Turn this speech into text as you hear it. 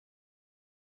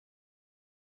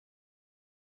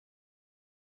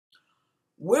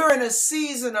We're in a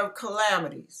season of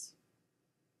calamities.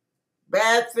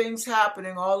 Bad things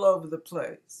happening all over the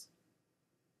place.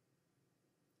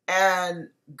 And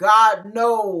God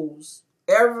knows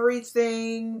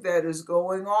everything that is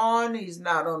going on. He's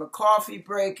not on a coffee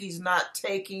break. He's not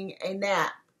taking a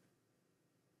nap.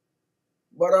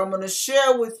 But I'm going to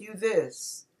share with you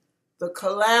this. The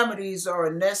calamities are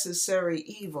a necessary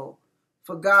evil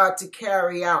for God to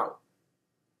carry out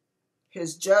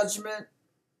His judgment,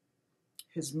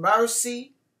 His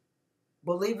mercy.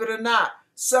 Believe it or not,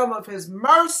 some of His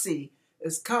mercy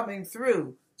is coming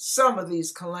through some of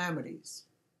these calamities.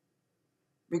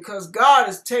 Because God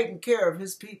is taking care of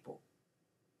His people.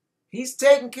 He's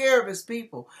taking care of His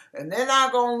people. And they're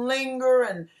not going to linger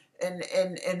and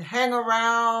hang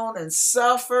around and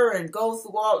suffer and go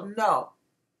through all.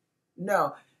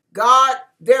 No. God,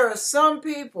 there are some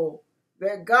people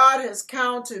that God has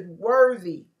counted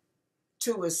worthy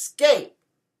to escape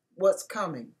what's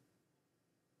coming.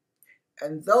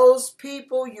 And those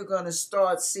people, you're going to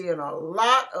start seeing a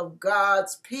lot of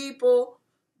God's people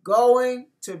going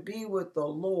to be with the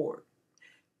Lord.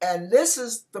 And this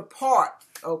is the part,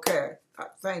 okay,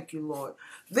 thank you, Lord.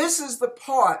 This is the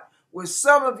part where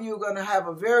some of you are going to have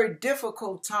a very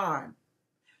difficult time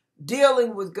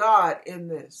dealing with God in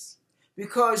this.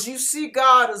 Because you see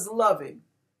God is loving,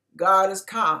 God is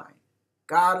kind,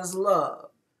 God is love,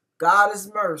 God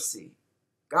is mercy,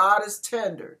 God is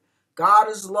tender, God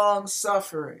is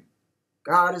long-suffering,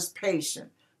 God is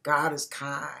patient, God is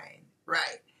kind,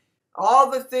 right?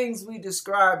 All the things we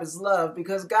describe as love,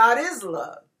 because God is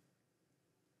love.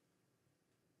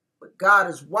 But God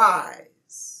is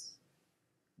wise.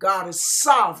 God is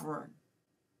sovereign.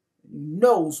 He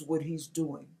knows what He's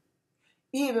doing.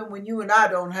 Even when you and I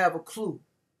don't have a clue.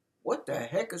 What the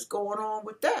heck is going on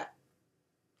with that?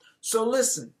 So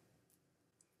listen.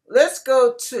 Let's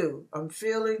go to, I'm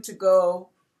feeling to go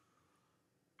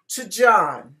to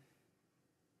John.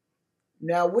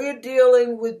 Now we're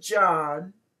dealing with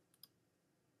John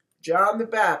the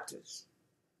Baptist.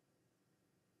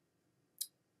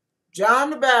 John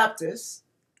the Baptist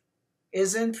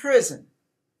is in prison.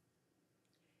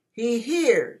 He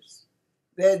hears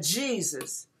that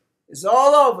Jesus is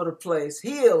all over the place,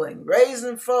 healing,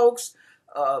 raising folks,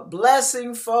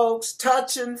 blessing folks,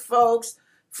 touching folks.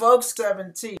 Folks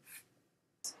 17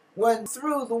 went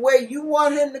through the way you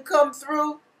want Him to come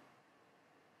through.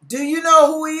 Do you know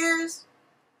who He is?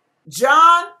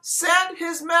 John sent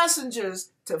his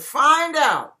messengers to find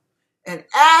out and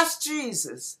ask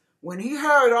Jesus when he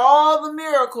heard all the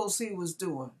miracles He was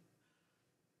doing,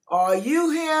 are you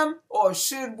Him or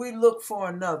should we look for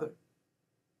another?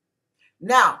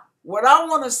 Now, what I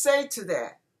want to say to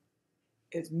that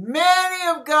is many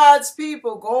of God's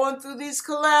people going through these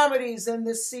calamities in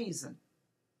this season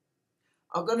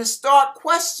are going to start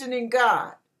questioning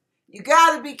God. You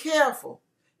got to be careful.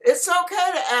 It's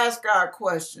okay to ask God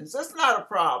questions. That's not a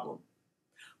problem.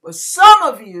 But some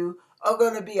of you are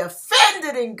going to be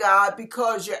offended in God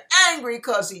because you're angry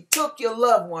because He took your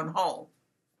loved one home.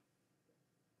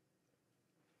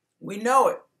 We know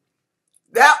it.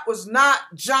 That was not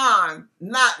John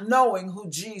not knowing who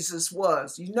Jesus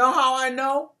was. You know how I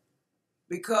know?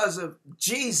 Because of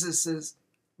Jesus's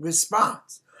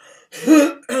response.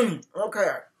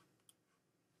 Okay.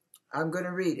 I'm going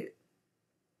to read it.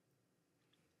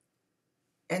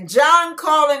 And John,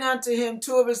 calling unto him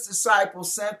 2 of his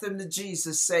disciples, sent them to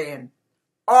Jesus, saying,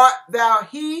 art thou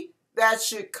he that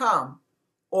should come,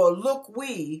 or look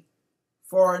we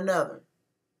for another?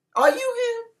 Are you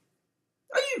Him?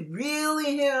 Are you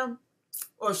really Him?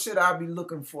 Or should I be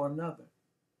looking for another?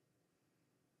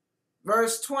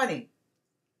 Verse 20.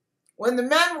 When the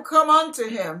men were come unto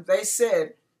him, they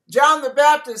said, John the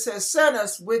Baptist has sent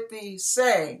us with thee,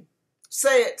 saying,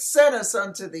 sent us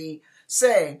unto thee,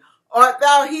 saying, art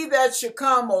thou he that should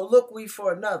come, or look we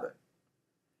for another?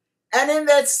 And in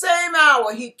that same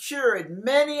hour He cured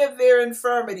many of their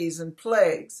infirmities and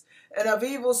plagues, and of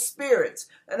evil spirits,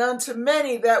 and unto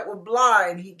many that were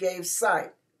blind He gave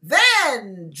sight.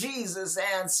 Then Jesus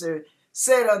answered,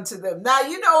 said unto them. Now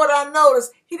you know what I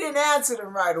noticed? He didn't answer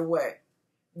them right away.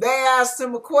 They asked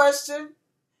Him a question.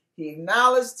 He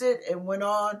acknowledged it and went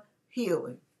on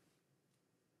healing.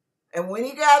 And when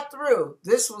He got through,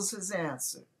 this was His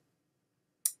answer.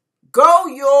 Go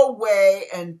your way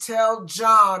and tell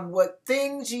John what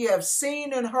things ye have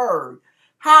seen and heard,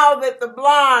 how that the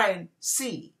blind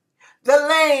see, the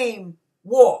lame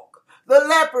walk, the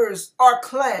lepers are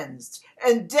cleansed,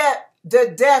 and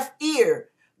the deaf ear,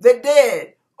 the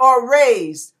dead are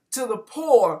raised, to the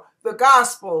poor the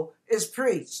gospel is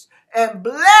preached. And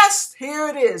blessed, here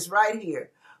it is right here,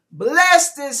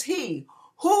 blessed is he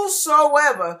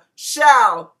whosoever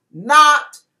shall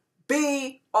not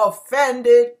be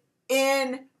offended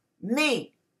in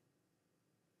me.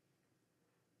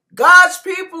 God's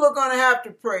people are going to have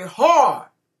to pray hard.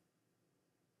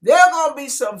 There are going to be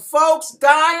some folks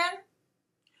dying.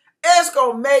 It's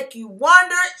going to make you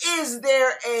wonder, is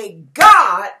there a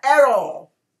God at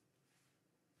all?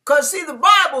 Because see, the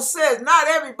Bible says not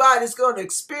everybody's going to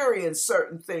experience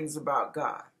certain things about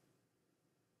God.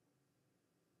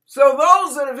 So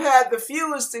those that have had the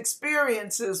fewest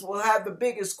experiences will have the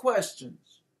biggest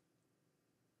questions.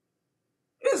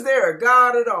 Is there a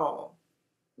God at all?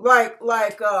 Like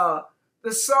the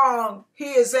song,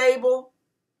 He is Able.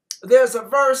 There's a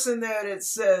verse in there that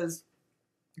says,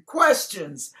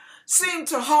 questions seem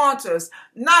to haunt us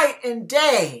night and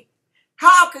day.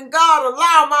 How can God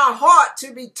allow my heart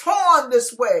to be torn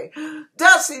this way?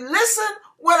 Does He listen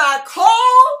when I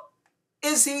call?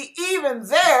 Is He even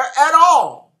there at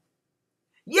all?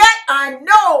 Yet I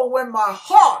know when my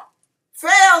heart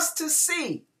fails to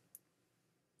see,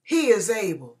 He is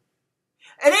able.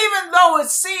 And even though it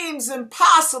seems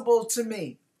impossible to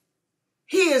me,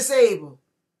 He is able.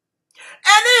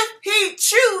 And if He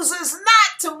chooses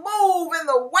not to move in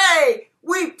the way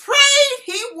we prayed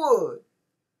He would,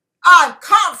 I'm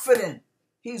confident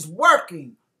He's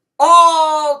working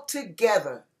all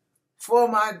together for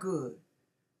my good.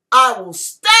 I will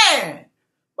stand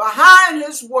behind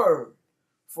His word,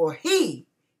 for He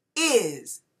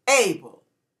is able.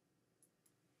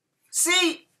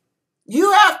 See,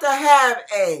 you have to have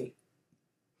a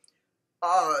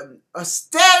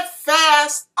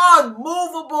steadfast,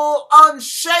 unmovable,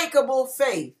 unshakable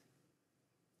faith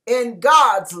in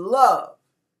God's love,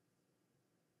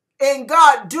 in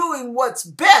God doing what's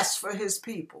best for His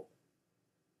people.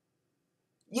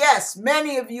 Yes,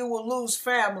 many of you will lose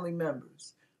family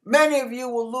members. Many of you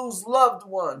will lose loved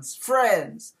ones,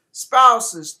 friends,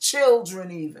 spouses,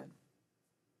 children even.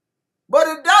 But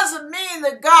it doesn't mean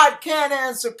that God can't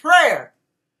answer prayer.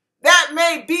 That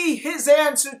may be His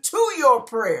answer to your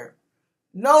prayer.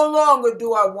 No longer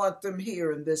do I want them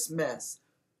here in this mess.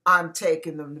 I'm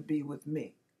taking them to be with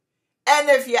me. And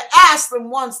if you ask them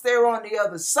once they're on the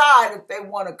other side, if they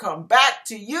want to come back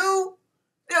to you,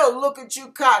 they'll look at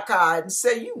you cockeyed and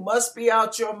say, you must be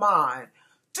out your mind.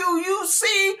 Do you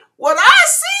see what I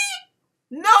see?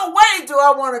 No way do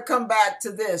I want to come back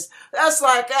to this. That's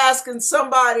like asking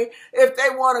somebody if they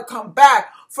want to come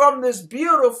back from this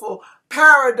beautiful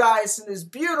paradise and this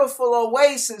beautiful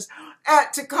oasis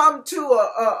to come to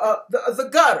the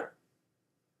gutter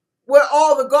where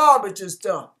all the garbage is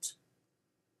dumped.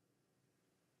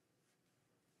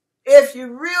 If you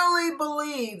really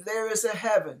believe there is a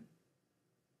heaven,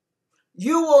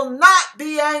 you will not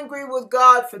be angry with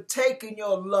God for taking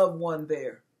your loved one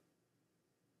there.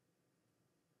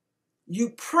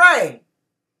 You pray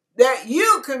that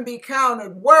you can be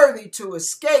counted worthy to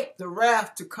escape the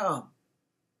wrath to come.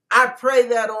 I pray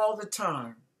that all the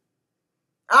time.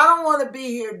 I don't want to be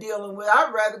here dealing with,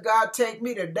 I'd rather God take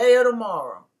me today or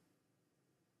tomorrow.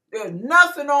 There's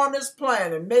nothing on this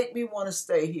planet make me want to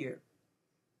stay here.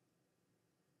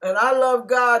 And I love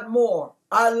God more.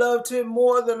 I loved Him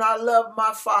more than I loved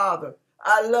my father.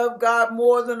 I love God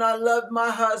more than I loved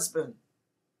my husband.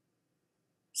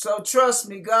 So trust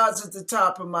me, God's at the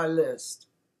top of my list.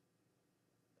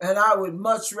 And I would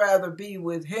much rather be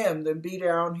with Him than be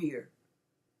down here.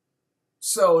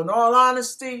 So in all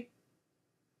honesty,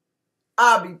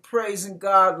 I'll be praising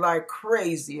God like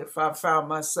crazy if I found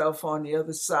myself on the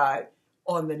other side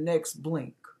on the next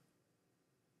blink.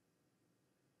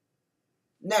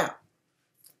 Now,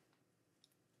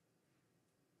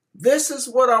 this is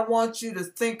what I want you to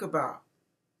think about.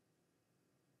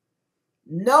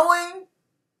 Knowing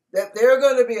that there are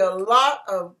going to be a lot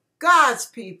of God's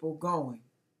people going.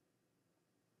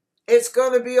 It's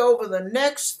going to be over the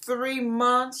next 3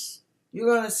 months. You're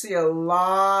going to see a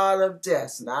lot of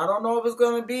deaths. Now, I don't know if it's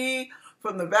going to be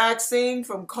from the vaccine,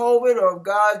 from COVID, or if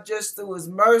God just through His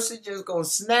mercy just going to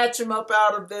snatch them up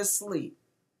out of their sleep.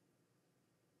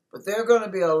 But there's going to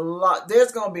be a lot.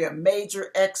 There's going to be a major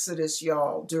exodus,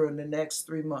 y'all, during the next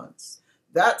 3 months.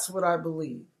 That's what I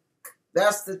believe.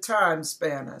 That's the time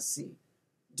span I see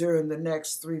during the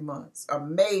next 3 months. A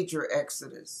major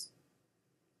exodus.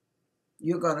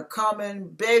 You're going to come in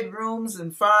bedrooms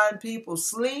and find people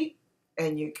sleep,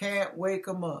 and you can't wake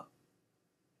them up.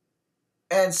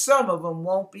 And some of them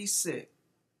won't be sick.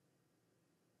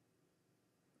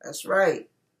 That's right.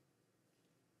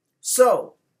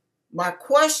 So, my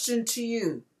question to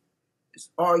you is,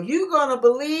 are you going to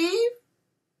believe?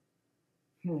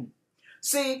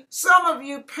 See, some of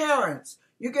you parents,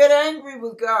 you get angry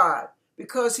with God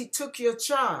because He took your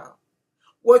child.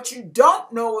 What you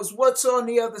don't know is what's on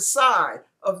the other side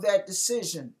of that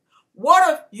decision.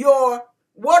 What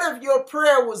if your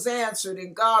prayer was answered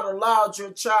and God allowed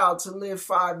your child to live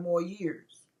 5 more years?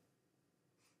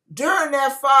 During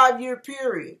that 5-year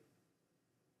period,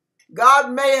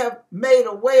 God may have made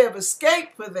a way of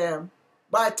escape for them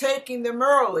by taking them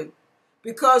early,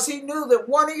 because he knew that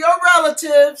one of your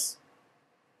relatives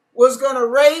was going to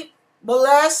rape,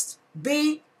 molest,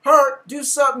 beat, hurt, do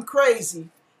something crazy,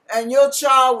 and your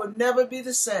child would never be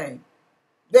the same.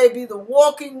 They'd be the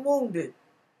walking wounded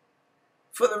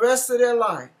for the rest of their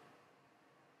life.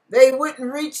 They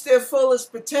wouldn't reach their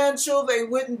fullest potential. They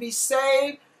wouldn't be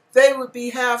saved. They would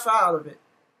be half out of it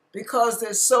because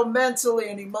they're so mentally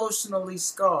and emotionally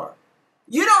scarred.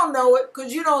 You don't know it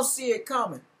because you don't see it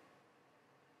coming.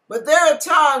 But there are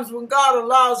times when God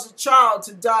allows a child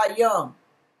to die young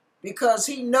because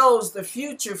he knows the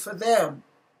future for them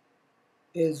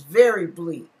is very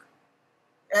bleak.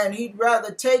 And he'd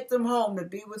rather take them home to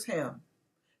be with him.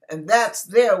 And that's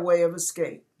their way of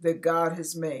escape that God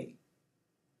has made.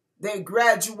 They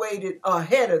graduated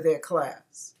ahead of their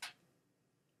class.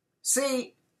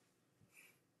 See,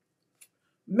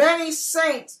 many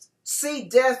saints see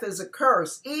death as a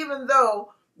curse, even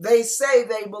though they say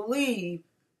they believe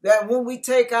that when we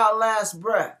take our last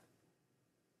breath,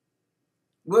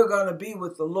 we're going to be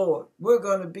with the Lord. We're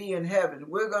going to be in heaven.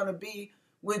 We're going to be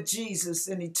with Jesus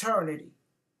in eternity.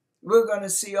 We're going to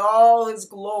see all his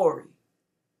glory.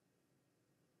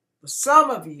 But some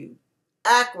of you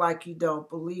act like you don't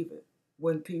believe it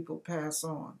when people pass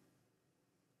on.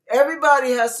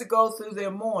 Everybody has to go through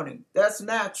their mourning. That's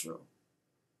natural.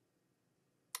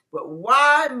 But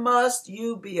why must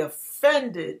you be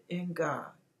offended in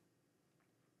God?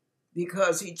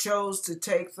 Because he chose to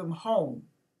take them home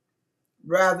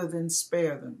rather than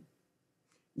spare them.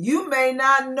 You may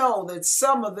not know that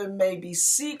some of them may be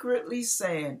secretly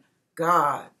saying,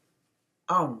 God,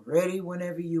 I'm ready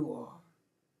whenever you are.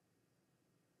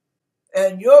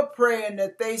 And you're praying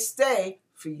that they stay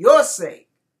for your sake.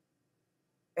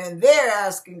 And they're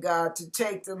asking God to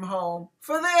take them home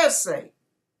for their sake.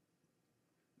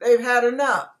 They've had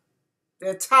enough.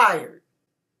 They're tired.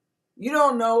 You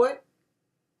don't know it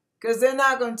because they're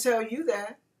not going to tell you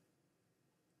that.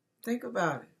 Think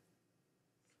about it.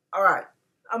 All right,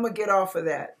 I'm going to get off of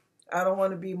that. I don't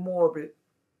want to be morbid,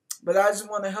 but I just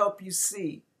want to help you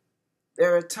see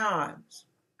there are times.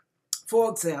 For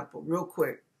example, real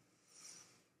quick,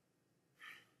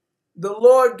 the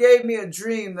Lord gave me a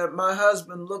dream that my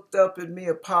husband looked up at me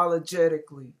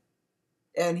apologetically,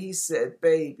 and he said,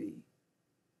 baby,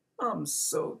 I'm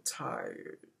so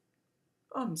tired.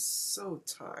 I'm so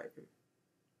tired.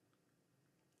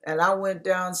 And I went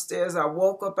downstairs. I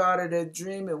woke up out of that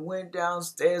dream and went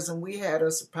downstairs, and we had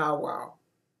us a powwow.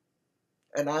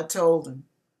 And I told him,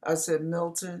 I said,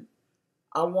 Milton,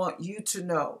 I want you to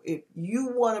know, if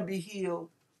you want to be healed,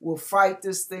 we'll fight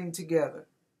this thing together.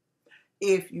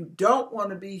 If you don't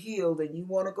want to be healed and you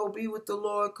want to go be with the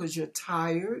Lord because you're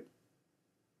tired,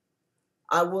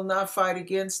 I will not fight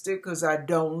against it because I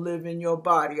don't live in your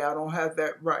body. I don't have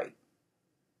that right.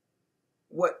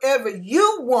 Whatever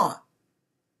you want,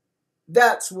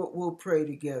 that's what we'll pray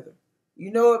together.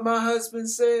 You know what my husband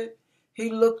said?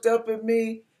 He looked up at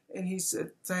me and he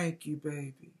said, thank you,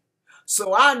 baby.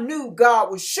 So I knew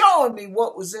God was showing me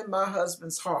what was in my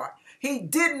husband's heart. He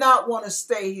did not want to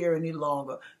stay here any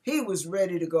longer. He was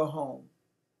ready to go home.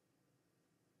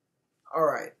 All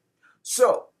right.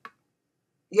 So,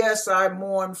 yes, I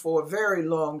mourned for a very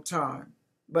long time,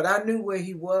 but I knew where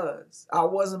he was. I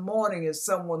wasn't mourning as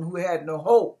someone who had no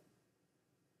hope.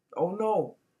 Oh,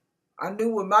 no. I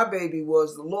knew where my baby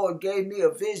was. The Lord gave me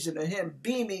a vision of him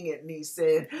beaming at me,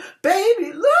 saying,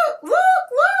 baby, look, look,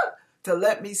 look, to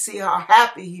let me see how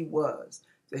happy he was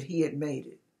that he had made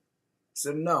it.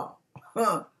 So, no.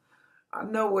 I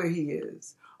know where he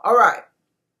is. All right.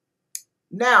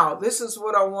 Now, this is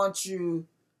what I want you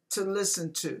to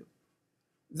listen to.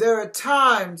 There are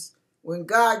times when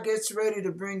God gets ready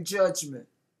to bring judgment,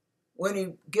 when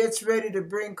he gets ready to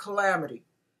bring calamity.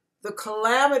 The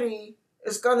calamity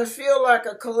is going to feel like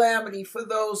a calamity for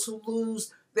those who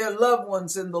lose their loved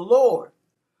ones in the Lord.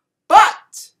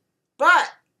 But,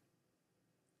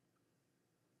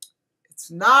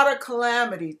 it's not a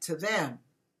calamity to them.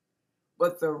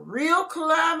 But the real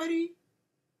calamity,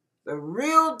 the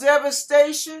real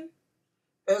devastation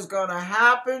is going to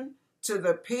happen to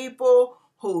the people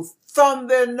who thumb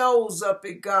their nose up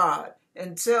at God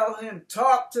and tell him,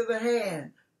 talk to the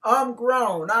hand. I'm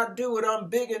grown. I do what I'm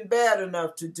big and bad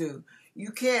enough to do.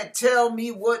 You can't tell me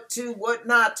what to, what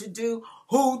not to do.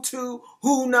 who to,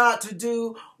 who not to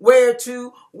do, where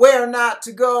to, where not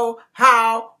to go,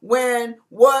 how, when,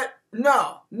 what.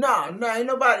 No, ain't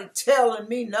nobody telling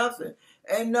me nothing.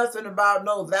 Ain't nothing about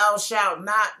no thou shalt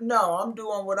not. No, I'm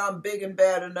doing what I'm big and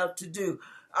bad enough to do.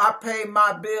 I pay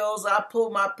my bills. I pull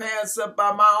my pants up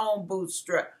by my own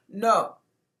bootstrap. No.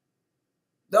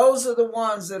 Those are the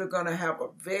ones that are going to have a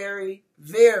very,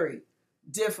 very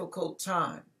difficult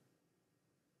time.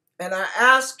 And I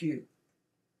ask you,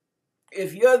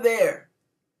 if you're there,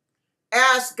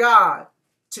 ask God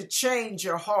to change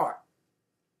your heart.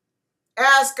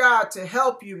 Ask God to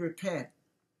help you repent,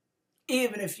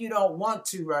 even if you don't want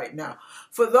to right now.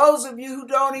 For those of you who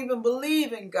don't even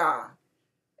believe in God,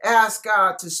 ask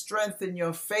God to strengthen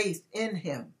your faith in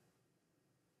him.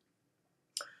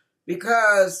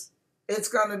 Because it's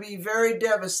going to be very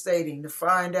devastating to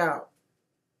find out.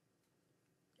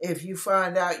 If you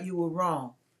find out you were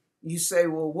wrong, you say,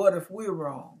 well, what if we're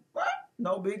wrong? What?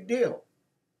 No big deal.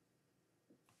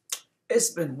 It's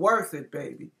been worth it,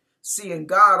 baby. Seeing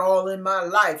God all in my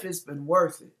life, it's been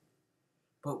worth it.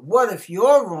 But what if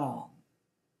you're wrong?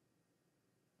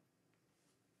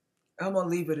 I'm going to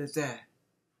leave it at that.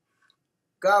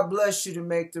 God bless you to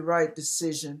make the right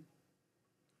decision.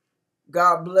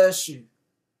 God bless you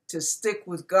to stick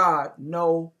with God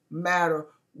no matter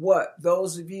what.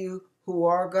 Those of you who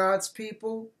are God's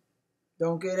people,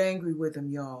 don't get angry with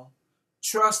him, y'all.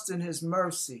 Trust in his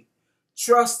mercy.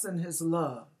 Trust in his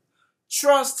love.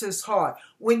 Trust his heart.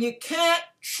 When you can't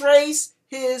trace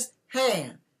his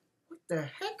hand, what the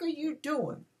heck are you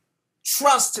doing?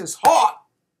 Trust his heart.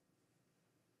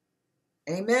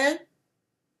 Amen?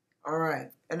 All right.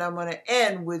 And I'm going to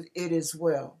end with it as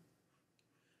well.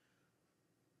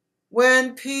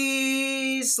 When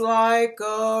peace like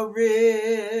a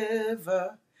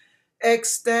river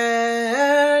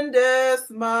extendeth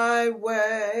my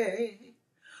way,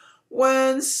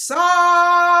 when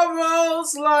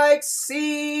sorrows like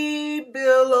sea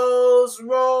billows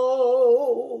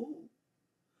roll,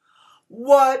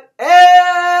 whatever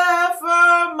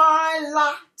my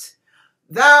lot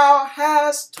thou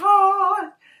hast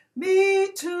taught me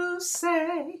to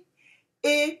say,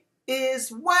 it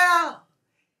is well,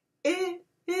 it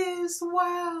is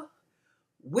well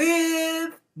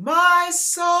with my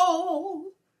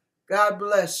soul. God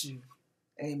bless you.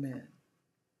 Amen.